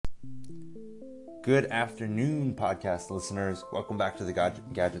Good afternoon, podcast listeners. Welcome back to the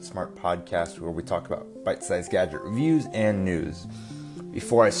Gadget Smart podcast, where we talk about bite-sized gadget reviews and news.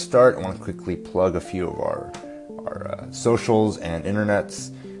 Before I start, I want to quickly plug a few of our socials and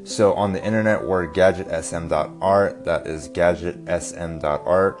internets. So on the internet, we're gadgetsm.art. That is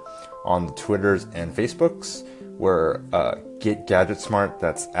gadgetsm.art. On the Twitters and Facebooks, we're Get Gadget Smart.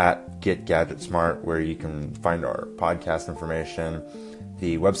 That's at Get Gadget Smart, where you can find our podcast information.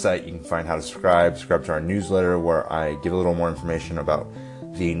 The website, you can find how to subscribe to our newsletter, where I give a little more information about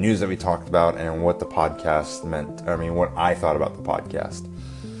the news that we talked about and what the podcast what I thought about the podcast.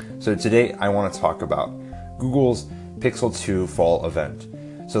 So today I want to talk about Google's Pixel 2 fall event.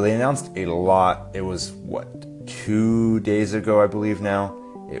 So they announced a lot. It was 2 days ago, I believe now.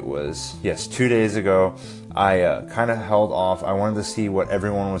 It was, 2 days ago. I kind of held off. I wanted to see what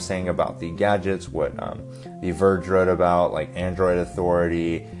everyone was saying about the gadgets, what The Verge wrote about, like Android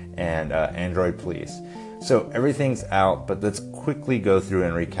Authority and Android Police. So everything's out, but let's quickly go through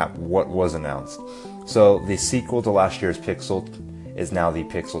and recap what was announced. So the sequel to last year's Pixel is now the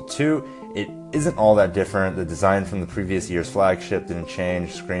Pixel 2. It isn't all that different. The design from the previous year's flagship didn't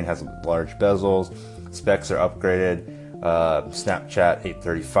change. Screen has large bezels. Specs are upgraded. Snapchat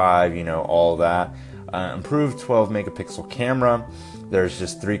 835, all that. Improved 12 megapixel camera. There's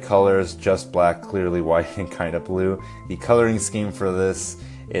just 3 colors, just black, clearly white, and kind of blue. The coloring scheme for this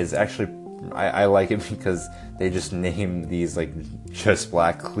is actually, I like it because they just name these like just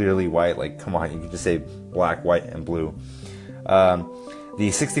black, clearly white. Like, come on, you can just say black, white, and blue.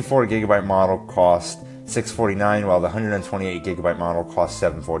 The 64 gigabyte model cost $649, while the 128 gigabyte model cost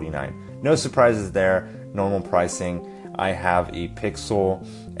 $749. No surprises there, normal pricing. I have a Pixel,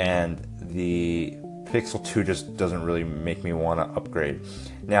 and the Pixel 2 just doesn't really make me want to upgrade.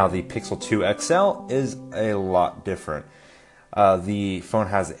 Now, the Pixel 2 XL is a lot different. The phone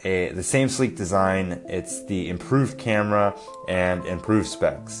has the same sleek design. It's the improved camera and improved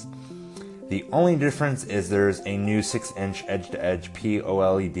specs. The only difference is there's a new 6-inch edge-to-edge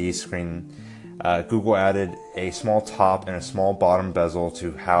POLED screen. Google added a small top and a small bottom bezel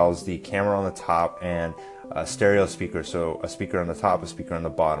to house the camera on the top and a stereo speaker, so a speaker on the top, a speaker on the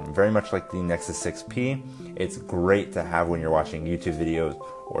bottom. Very much like the Nexus 6P. It's great to have when you're watching YouTube videos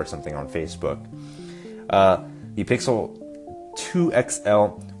or something on Facebook. The Pixel 2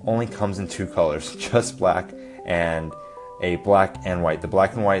 XL only comes in 2 colors, just black and a black and white. The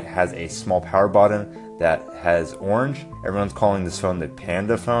black and white has a small power button that has orange. Everyone's calling this phone the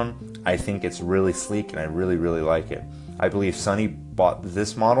Panda phone. I think it's really sleek and I really, really like it. I believe Sunny bought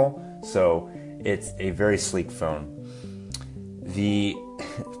this model, so it's a very sleek phone. The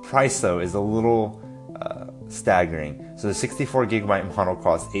price, though, is a little staggering. So the 64 gigabyte model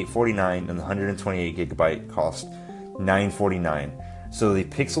costs $849 and the 128 gigabyte cost $949. So the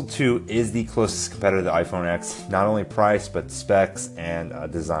Pixel 2 is the closest competitor to the iPhone X, not only price, but specs and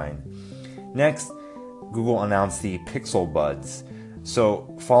design. Next, Google announced the Pixel Buds.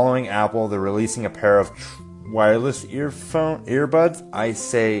 So following Apple, they're releasing a pair of wireless earbuds. I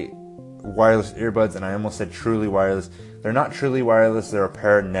say wireless earbuds, and I almost said truly wireless. They're not truly wireless. They're a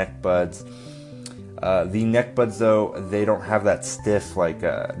pair of neck buds. The neck buds, though, they don't have that stiff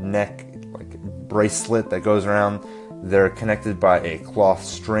neck bracelet that goes around. They're connected by a cloth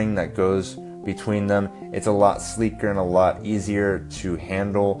string that goes between them. It's a lot sleeker and a lot easier to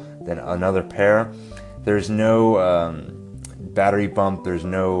handle than another pair. There's no battery bump. There's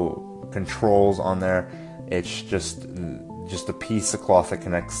no controls on there. It's just a piece of cloth that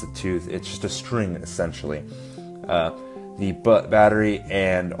connects the tooth. It's just a string, essentially. The battery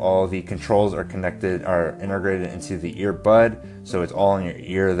and all the controls are integrated into the earbud, so it's all in your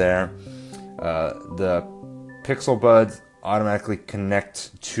ear there. The Pixel Buds automatically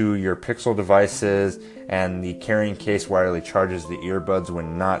connect to your Pixel devices, and the carrying case wirelessly charges the earbuds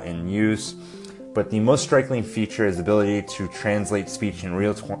when not in use. But the most striking feature is the ability to translate speech in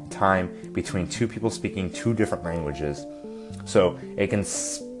real time between two people speaking 2 different languages. So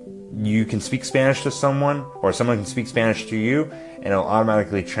you can speak Spanish to someone, or someone can speak Spanish to you, and it'll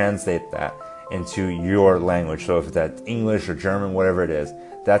automatically translate that into your language. So if that's English or German, whatever it is,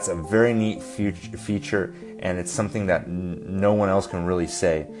 that's a very neat feature, and it's something that no one else can really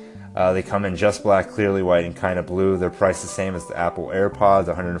say. They come in just black, clearly white, and kind of blue. They're priced the same as the Apple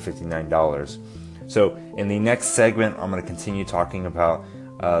AirPods, $159. So in the next segment, I'm going to continue talking about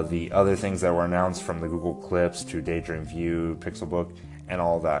the other things that were announced, from the Google Clips to Daydream View, Pixelbook, and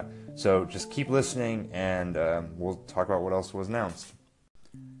all that. So just keep listening, and we'll talk about what else was announced.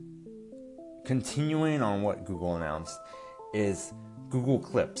 Continuing on what Google announced is Google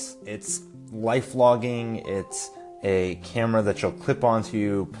Clips. It's life logging, it's a camera that you'll clip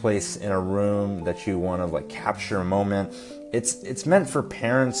onto, place in a room that you want to like capture a moment. It's meant for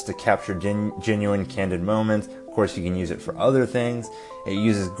parents to capture genuine, candid moments. Of course, you can use it for other things. It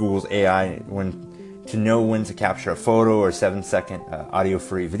uses Google's AI to know when to capture a photo or 7-second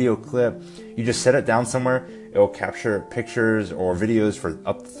audio-free video clip. You just set it down somewhere. It will capture pictures or videos for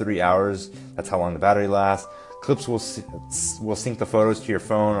up to 3 hours. That's how long the battery lasts. Clips will sync the photos to your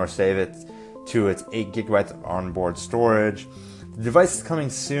phone or save it to its 8 gigabytes of onboard storage. The device is coming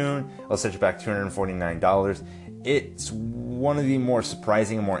soon. I'll set you back $249. It's one of the more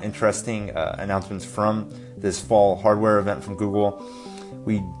surprising and more interesting announcements from this fall hardware event from Google.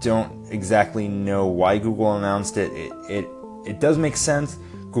 We don't exactly know why Google announced it. It does make sense.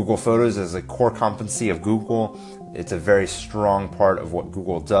 Google Photos is a core competency of Google. It's a very strong part of what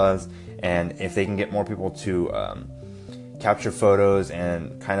Google does. And if they can get more people to capture photos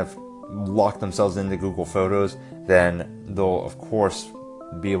and kind of lock themselves into Google Photos, then they'll, of course,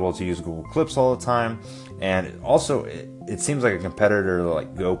 be able to use Google Clips all the time. And also, it seems like a competitor to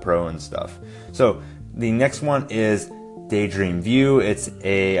like GoPro and stuff. So the next one is Daydream View. It's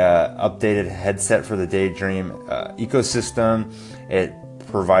a updated headset for the Daydream ecosystem. It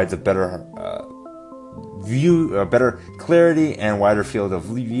provides a better view, a better clarity and wider field of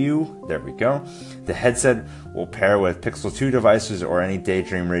view. There we go. The headset will pair with Pixel 2 devices or any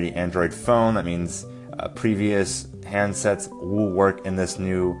Daydream ready Android phone. That means previous handsets will work in this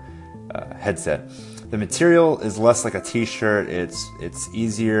new headset. The material is less like a t-shirt. It's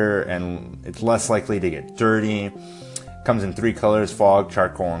easier and it's less likely to get dirty. Comes in 3 colors: fog,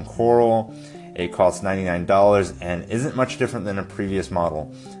 charcoal, and coral. It costs $99 and isn't much different than a previous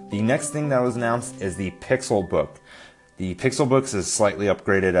model. The next thing that was announced is the Pixelbook. The Pixelbook is a slightly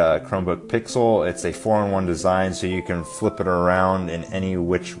upgraded Chromebook Pixel. It's a 4-in-1 design, so you can flip it around in any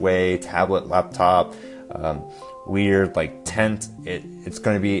which way: tablet, laptop, weird like tent. It's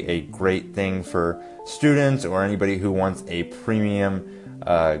going to be a great thing for students or anybody who wants a premium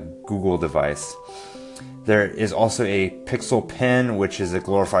Google device. There is also a Pixel Pen, which is a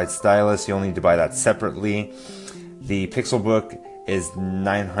glorified stylus. You'll need to buy that separately. The Pixelbook is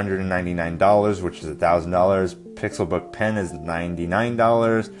 $999, which is $1,000. Pixelbook Pen is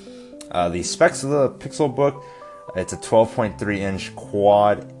 $99. The specs of the Pixelbook: it's a 12.3-inch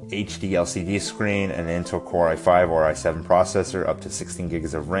quad HD LCD screen, an Intel Core i5 or i7 processor, up to 16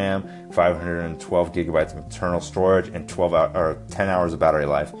 gigs of RAM, 512 gigabytes of internal storage, and 10 hours of battery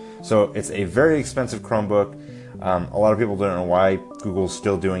life. So it's a very expensive Chromebook. A lot of people don't know why Google's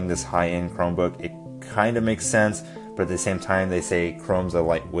still doing this high-end Chromebook. It kind of makes sense, but at the same time they say Chrome's a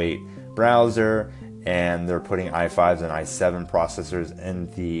lightweight browser and they're putting i5s and i7 processors in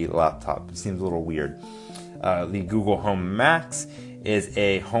the laptop. It seems a little weird. The Google Home Max is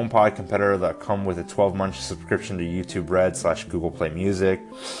a HomePod competitor that comes with a 12-month subscription to YouTube Red / Google Play Music.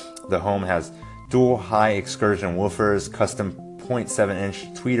 The Home has dual high excursion woofers, custom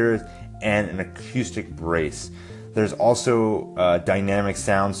 0.7-inch tweeters, and an acoustic brace. There's also dynamic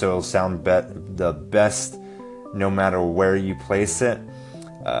sound, so it'll sound the best no matter where you place it.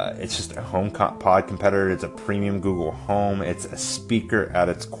 It's just a HomePod competitor. It's a premium Google Home. It's a speaker at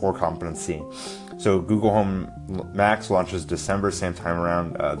its core competency. So Google Home Max launches December, same time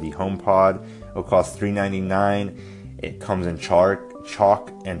around the HomePod. It'll cost $399. It comes in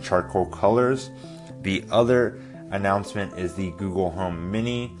chalk and charcoal colors. The other announcement is the Google Home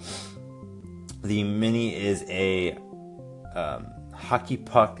Mini. The Mini is a hockey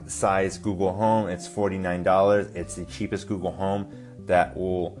puck size Google Home. It's $49. It's the cheapest Google Home that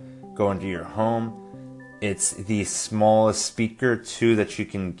will go into your home. It's the smallest speaker too that you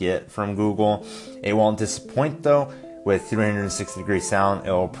can get from Google. It won't disappoint though. With 360-degree sound, it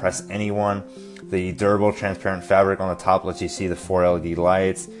will impress anyone. The durable transparent fabric on the top lets you see the 4 LED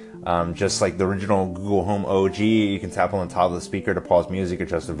lights. Just like the original Google Home OG, you can tap on the top of the speaker to pause music,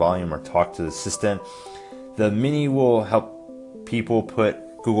 adjust the volume, or talk to the assistant. The Mini will help people put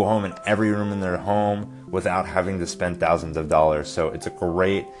Google Home in every room in their home without having to spend thousands of dollars. So it's a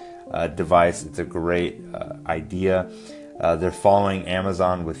great device. It's a great idea. They're following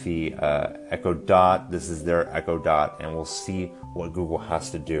Amazon with the Echo Dot. This is their Echo Dot, and we'll see what Google has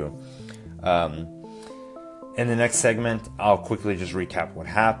to do. In the next segment, I'll quickly just recap what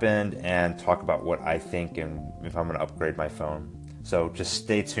happened and talk about what I think and if I'm going to upgrade my phone. So just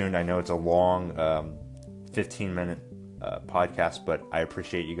stay tuned. I know it's a long 15-minute podcast, but I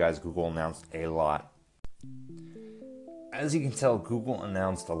appreciate you guys. Google announced a lot. As you can tell, Google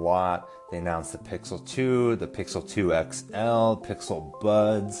announced a lot. They announced the Pixel 2, the Pixel 2 XL, Pixel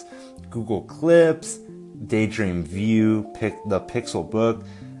Buds, Google Clips, Daydream View, the Pixelbook,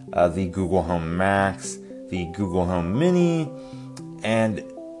 the Google Home Max, the Google Home Mini, and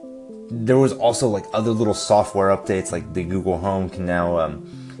there was also like other little software updates, like the Google Home can now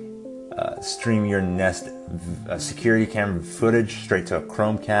stream your Nest security camera footage straight to a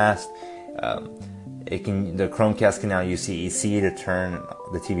Chromecast. The Chromecast can now use CEC to turn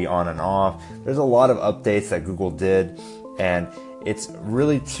the TV on and off. There's a lot of updates that Google did, and it's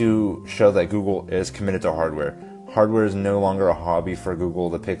really to show that Google is committed to hardware. Hardware is no longer a hobby for Google.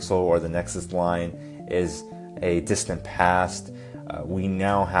 The Pixel or the Nexus line is a distant past. We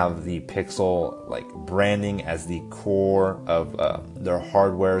now have the Pixel like branding as the core of their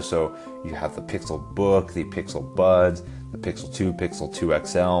hardware. So you have the Pixel Book, the Pixel Buds, the Pixel 2, Pixel 2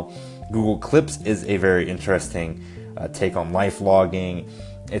 XL. Google Clips is a very interesting take on life logging.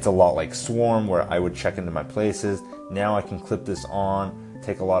 It's a lot like Swarm, where I would check into my places. Now I can clip this on,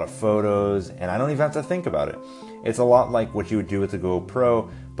 take a lot of photos, and I don't even have to think about it. It's a lot like what you would do with the GoPro,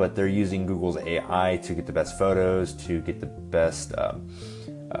 but they're using Google's AI to get the best photos, to get the best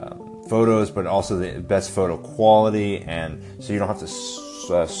photos, but also the best photo quality. And so you don't have to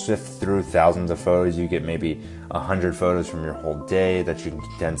sift through thousands of photos. You get maybe 100 photos from your whole day that you can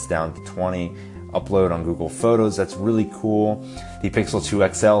condense down to 20, upload on Google Photos. That's really cool. The Pixel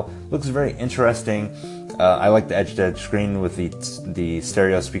 2 XL looks very interesting. I like the edge-to-edge screen with the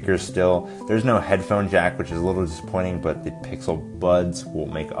stereo speakers still. There's no headphone jack, which is a little disappointing, but the Pixel Buds will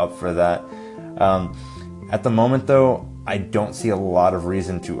make up for that. At the moment, though, I don't see a lot of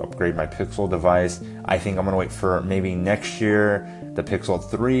reason to upgrade my Pixel device. I think I'm going to wait for maybe next year, the Pixel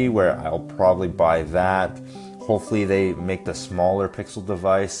 3, where I'll probably buy that. Hopefully they make the smaller Pixel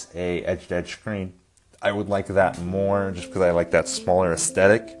device a edge-to-edge screen. I would like that more just because I like that smaller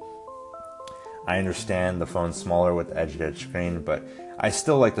aesthetic. I understand the phone's smaller with the edge-to-edge screen, but I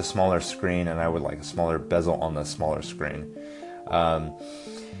still like the smaller screen, and I would like a smaller bezel on the smaller screen.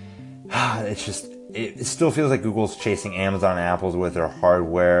 It still feels like Google's chasing Amazon and Apple's with their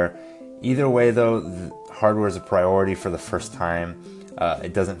hardware. Either way, though, hardware is a priority for the first time.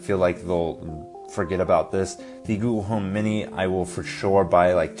 It doesn't feel like they'll forget about this. The Google Home Mini, I will for sure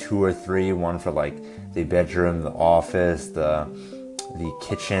buy like 2 or 3, one for like the bedroom, the office, the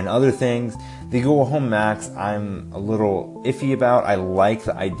kitchen, other things. The Google Home Max, I'm a little iffy about. I like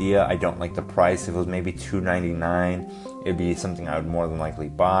the idea. I don't like the price. If it was maybe $299, it'd be something I would more than likely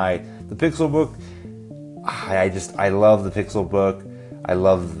buy. The Pixel Book, I love the Pixel Book. I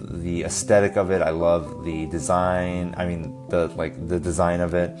love the aesthetic of it. I love the design. I mean, the design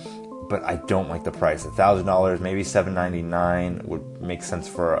of it. But I don't like the price. $1,000, maybe $799 would make sense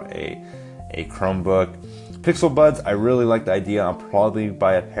for a Chromebook. Pixel Buds, I really like the idea. I'll probably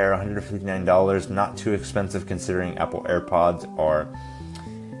buy a pair, $159. Not too expensive considering Apple AirPods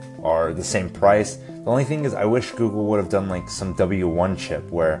are the same price. The only thing is I wish Google would have done like some W1 chip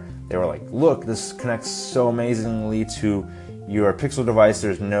where they were like, look, this connects so amazingly to your Pixel device.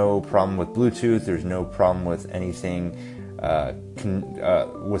 There's no problem with Bluetooth. There's no problem with anything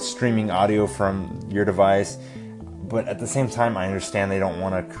with streaming audio from your device. But at the same time, I understand they don't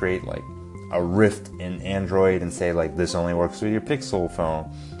want to create like a rift in Android and say like this only works with your Pixel phone.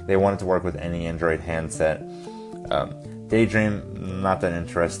 They want it to work with any Android handset. Daydream, not that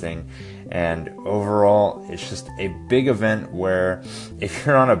interesting. And overall, it's just a big event where if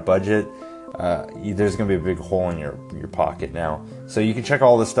you're on a budget, there's going to be a big hole in your pocket now. So you can check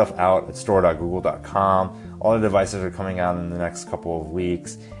all this stuff out at store.google.com. All the devices are coming out in the next couple of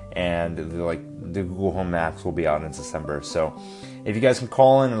weeks, and the Google Home Max will be out in December. So if you guys can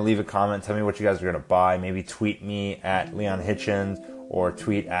call in and leave a comment, tell me what you guys are going to buy. Maybe tweet me at Leon Hitchens or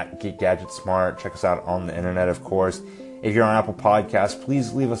tweet at Get Gadget Smart. Check us out on the internet, of course. If you're on Apple Podcasts,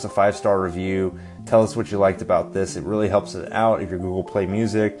 please leave us a 5-star review. Tell us what you liked about this. It really helps it out. If you're Google Play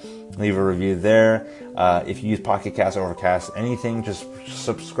Music, leave a review there. If you use Pocket Cast, Overcast, anything, just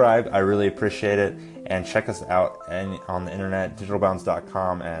subscribe. I really appreciate it. And check us out on the internet,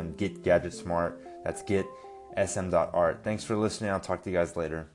 digitalbounce.com, and Get Gadget Smart. That's getsm.art. Thanks for listening. I'll talk to you guys later.